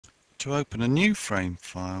To open a new frame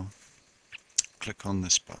file, click on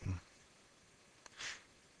this button.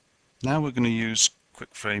 Now we're going to use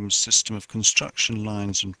QUIKFRAME's system of construction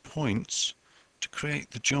lines and points to create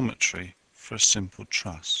the geometry for a simple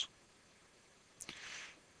truss.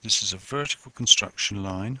 This is a vertical construction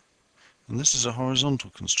line and this is a horizontal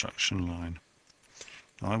construction line.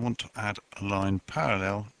 Now I want to add a line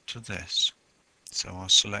parallel to this, so I'll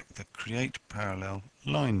select the Create Parallel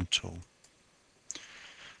Line tool.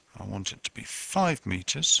 I want it to be 5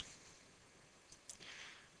 meters,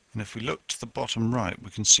 and if we look to the bottom right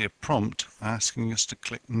we can see a prompt asking us to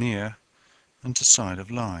click near and to side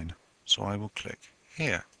of line, so I will click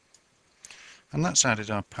here, and that's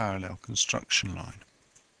added our parallel construction line.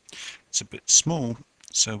 It's a bit small,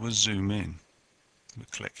 so we'll zoom in. We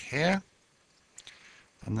click here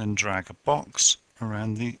and then drag a box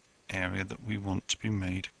around the area that we want to be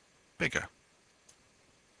made bigger.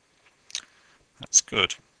 That's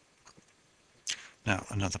good. Now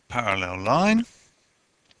another parallel line,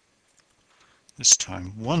 this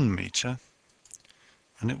time 1 meter,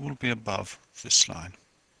 and it will be above this line.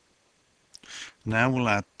 Now we'll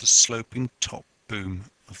add the sloping top boom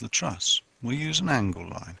of the truss. We'll use an angle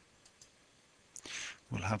line.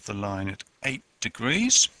 We'll have the line at 8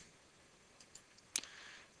 degrees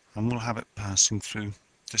and we'll have it passing through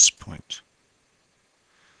this point.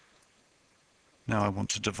 Now I want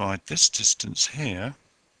to divide this distance here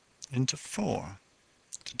into 4.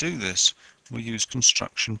 To do this, we'll use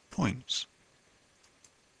construction points.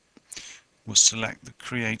 We'll select the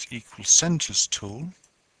Create Equal Centers tool.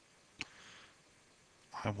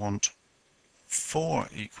 I want 4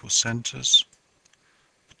 equal centers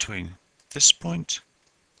between this point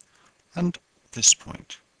and this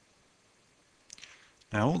point.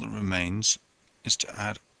 Now all that remains is to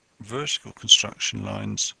add vertical construction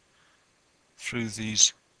lines through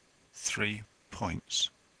these 3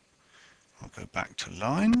 points. I'll go back to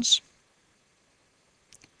lines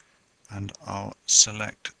and I'll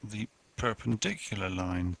select the perpendicular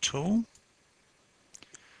line tool,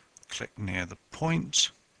 click near the point,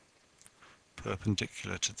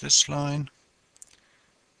 perpendicular to this line,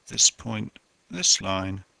 this point, this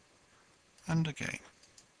line, and again.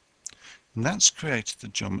 And that's created the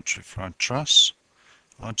geometry for our truss.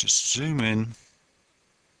 I'll just zoom in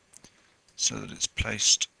so that it's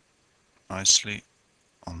placed nicely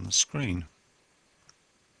on the screen.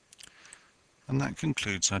 And that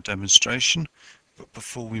concludes our demonstration, but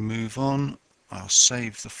before we move on I'll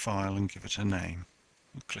save the file and give it a name.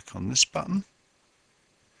 We'll click on this button,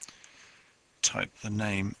 type the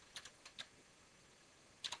name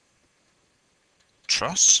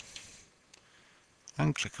truss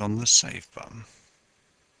and click on the save button,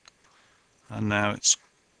 and now it's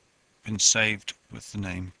been saved with the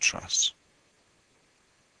name truss.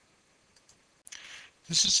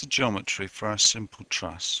 This is the geometry for our simple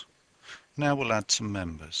truss. Now we'll add some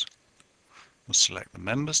members. We'll select the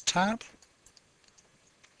Members tab.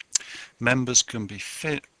 Members can be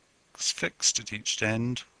fixed at each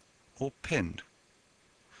end or pinned.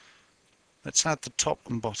 Let's add the top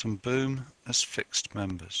and bottom boom as fixed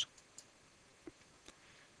members.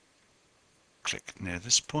 Click near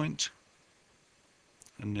this point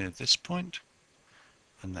and near this point,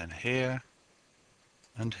 and then here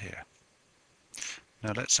and here.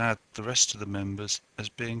 Now let's add the rest of the members as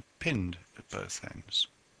being pinned at both ends.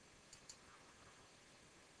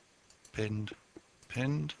 Pinned,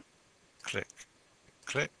 pinned, click,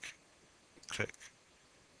 click, click,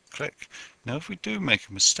 click. Now if we do make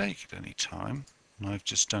a mistake at any time, and I've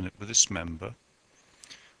just done it with this member,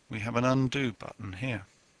 we have an undo button here.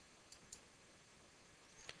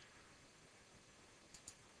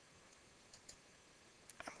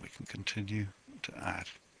 And we can continue to add.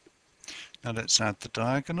 Now let's add the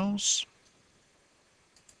diagonals.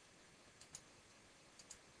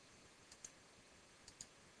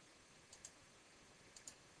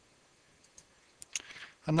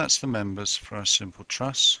 And that's the members for our simple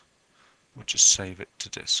truss. We'll just save it to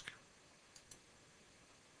disk.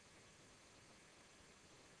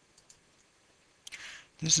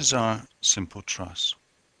 This is our simple truss.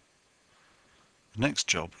 The next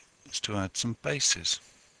job is to add some bases.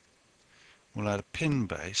 We'll add a pin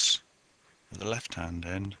base at the left hand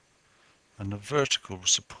end and a vertical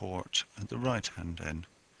support at the right hand end.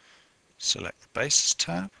 Select the Bases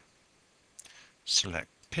tab, select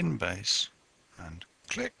Pin Base and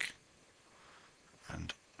click,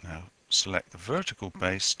 and now select the Vertical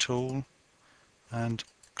Base tool and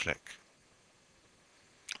click,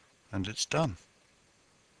 and it's done.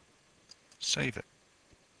 Save it.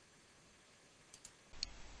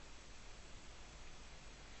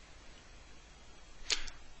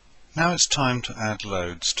 Now it's time to add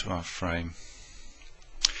loads to our frame.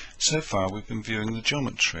 So far we've been viewing the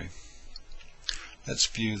geometry. Let's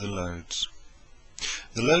view the loads.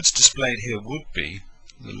 The loads displayed here would be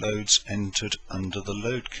the loads entered under the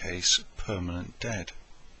load case permanent dead.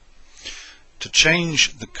 To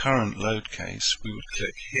change the current load case, we would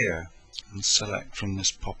click here and select from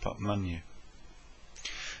this pop-up menu.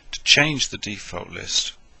 To change the default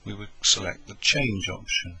list, we would select the change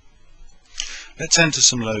option. Let's enter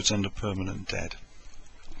some loads under permanent dead.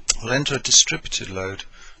 We'll enter a distributed load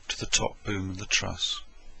to the top boom of the truss.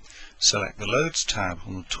 Select the Loads tab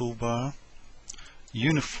on the toolbar,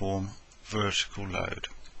 Uniform Vertical Load.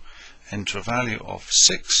 Enter a value of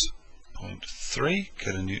 6.3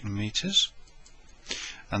 kilonewton meters,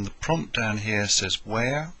 and the prompt down here says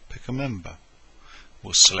where, pick a member.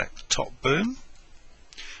 We'll select the top boom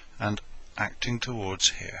and acting towards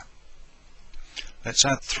here. Let's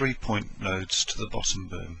add 3 point loads to the bottom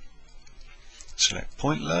boom. Select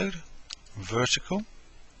point load, vertical.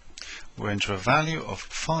 We'll enter a value of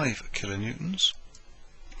 5 kilonewtons.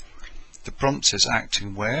 The prompt says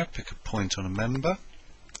acting where, pick a point on a member.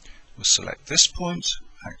 We'll select this point,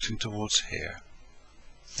 acting towards here.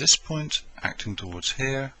 This point, acting towards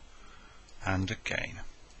here, and again.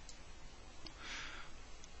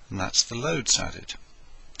 And that's the loads added.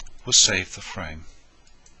 We'll save the frame.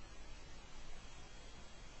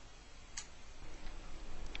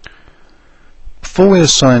 Before we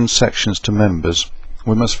assign sections to members,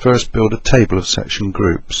 we must first build a table of section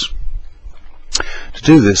groups. To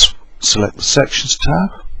do this, select the Sections tab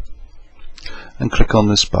and click on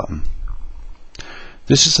this button.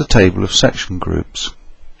 This is the table of section groups.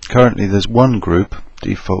 Currently there's one group,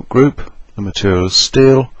 default group, the material is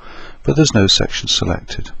steel, but there's no section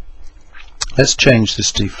selected. Let's change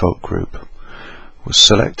this default group. We'll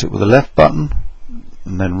select it with the left button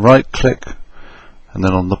and then right click, and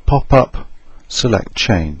then on the pop-up select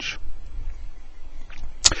Change.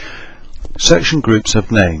 Section groups have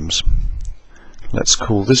names. Let's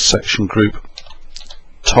call this section group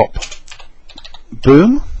Top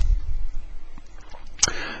Boom.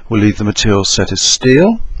 We'll leave the material set as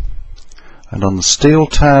steel, and on the Steel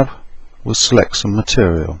tab we'll select some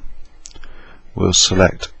material. We'll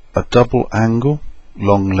select a double angle,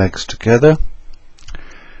 long legs together,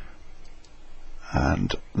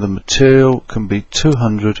 and the material can be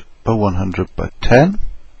 200 by 100 by 10.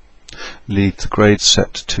 Leave the grade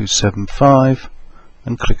set to 275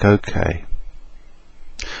 and click OK.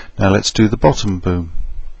 Now let's do the bottom boom.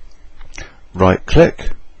 Right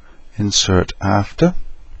click, insert after,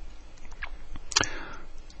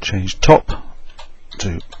 change top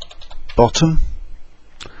to bottom,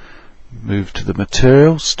 move to the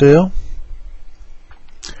material steel,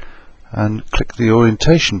 and click the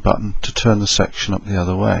orientation button to turn the section up the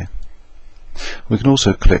other way. We can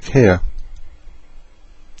also click here.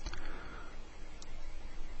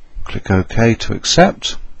 Click OK to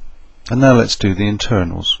accept, and now let's do the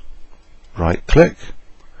internals. Right click,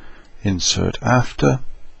 insert after,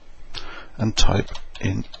 and type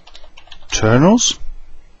in internals.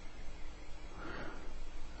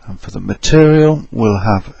 And for the material we'll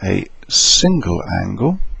have a single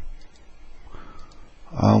angle,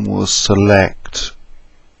 and we'll select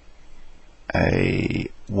a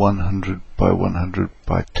 100 by 100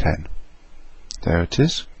 by 10. There it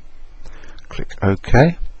is. Click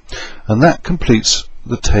OK, and that completes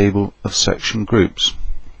the table of section groups.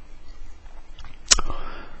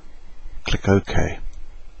 Click OK,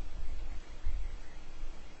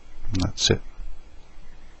 and that's it.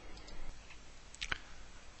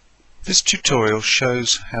 This tutorial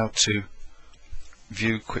shows how to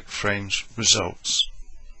view QUIKFRAME's results.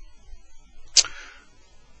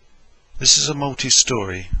 This is a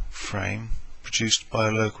multi-story frame produced by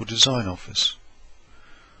a local design office.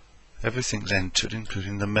 Everything's entered,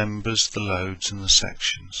 including the members, the loads and the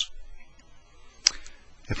sections.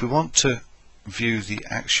 If we want to view the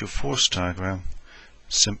axial force diagram,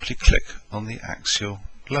 simply click on the Axial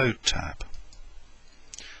Load tab.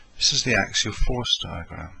 This is the axial force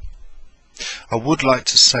diagram. I would like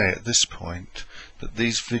to say at this point that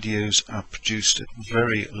these videos are produced at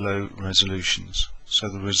very low resolutions, so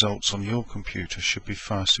the results on your computer should be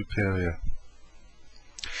far superior.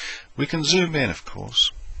 We can zoom in, of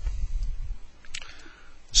course,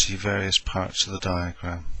 see various parts of the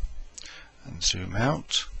diagram, and zoom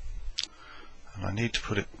out, and I need to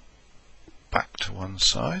put it back to one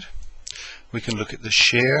side. We can look at the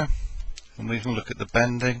shear, and we can look at the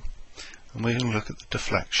bending, and we can look at the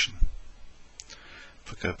deflection.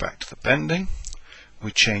 If we go back to the bending,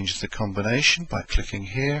 we change the combination by clicking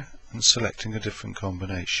here and selecting a different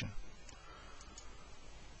combination.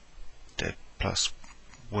 Dead plus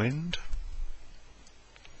wind,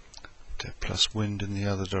 dead plus wind in the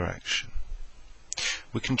other direction.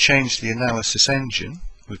 We can change the analysis engine.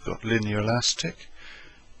 We've got linear elastic,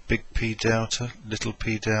 big P delta, little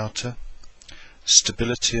p delta,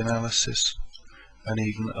 stability analysis, and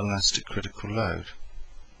even elastic critical load.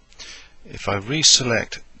 If I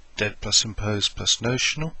reselect dead plus imposed plus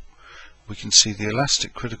notional, we can see the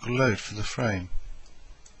elastic critical load for the frame.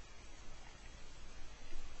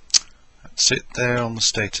 That's it there on the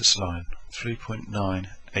status line,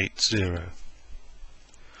 3.980.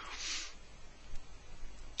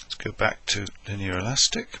 Let's go back to linear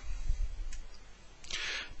elastic.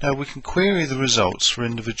 Now we can query the results for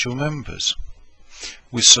individual members.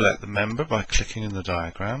 We select the member by clicking in the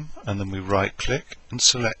diagram, and then we right click and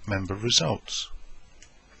select member results.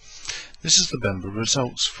 This is the member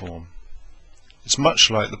results form. It's much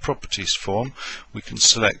like the properties form. We can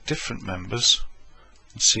select different members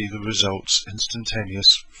and see the results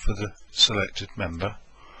instantaneous for the selected member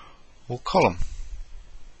or column.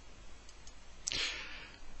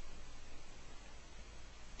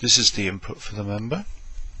 This is the input for the member.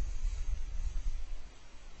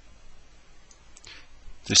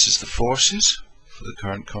 This is the forces for the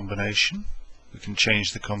current combination. We can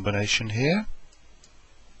change the combination here.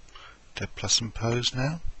 Dead plus imposed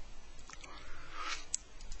now.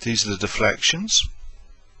 These are the deflections.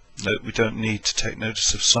 Note we don't need to take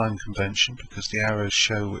notice of sign convention because the arrows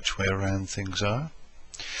show which way around things are.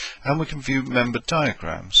 And we can view member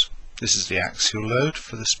diagrams. This is the axial load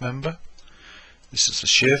for this member. This is the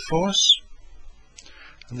shear force.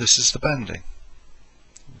 And this is the bending.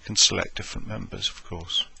 We can select different members, of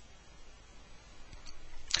course.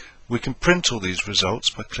 We can print all these results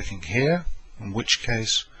by clicking here, in which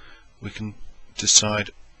case we can decide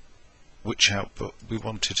which output we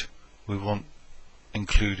want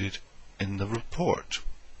included in the report.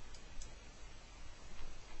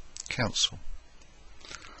 Cancel.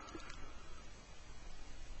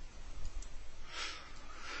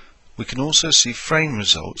 We can also see frame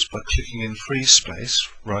results by clicking in free space,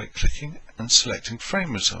 right clicking and selecting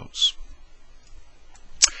frame results.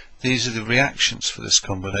 These are the reactions for this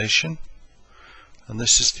combination, and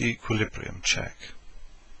this is the equilibrium check.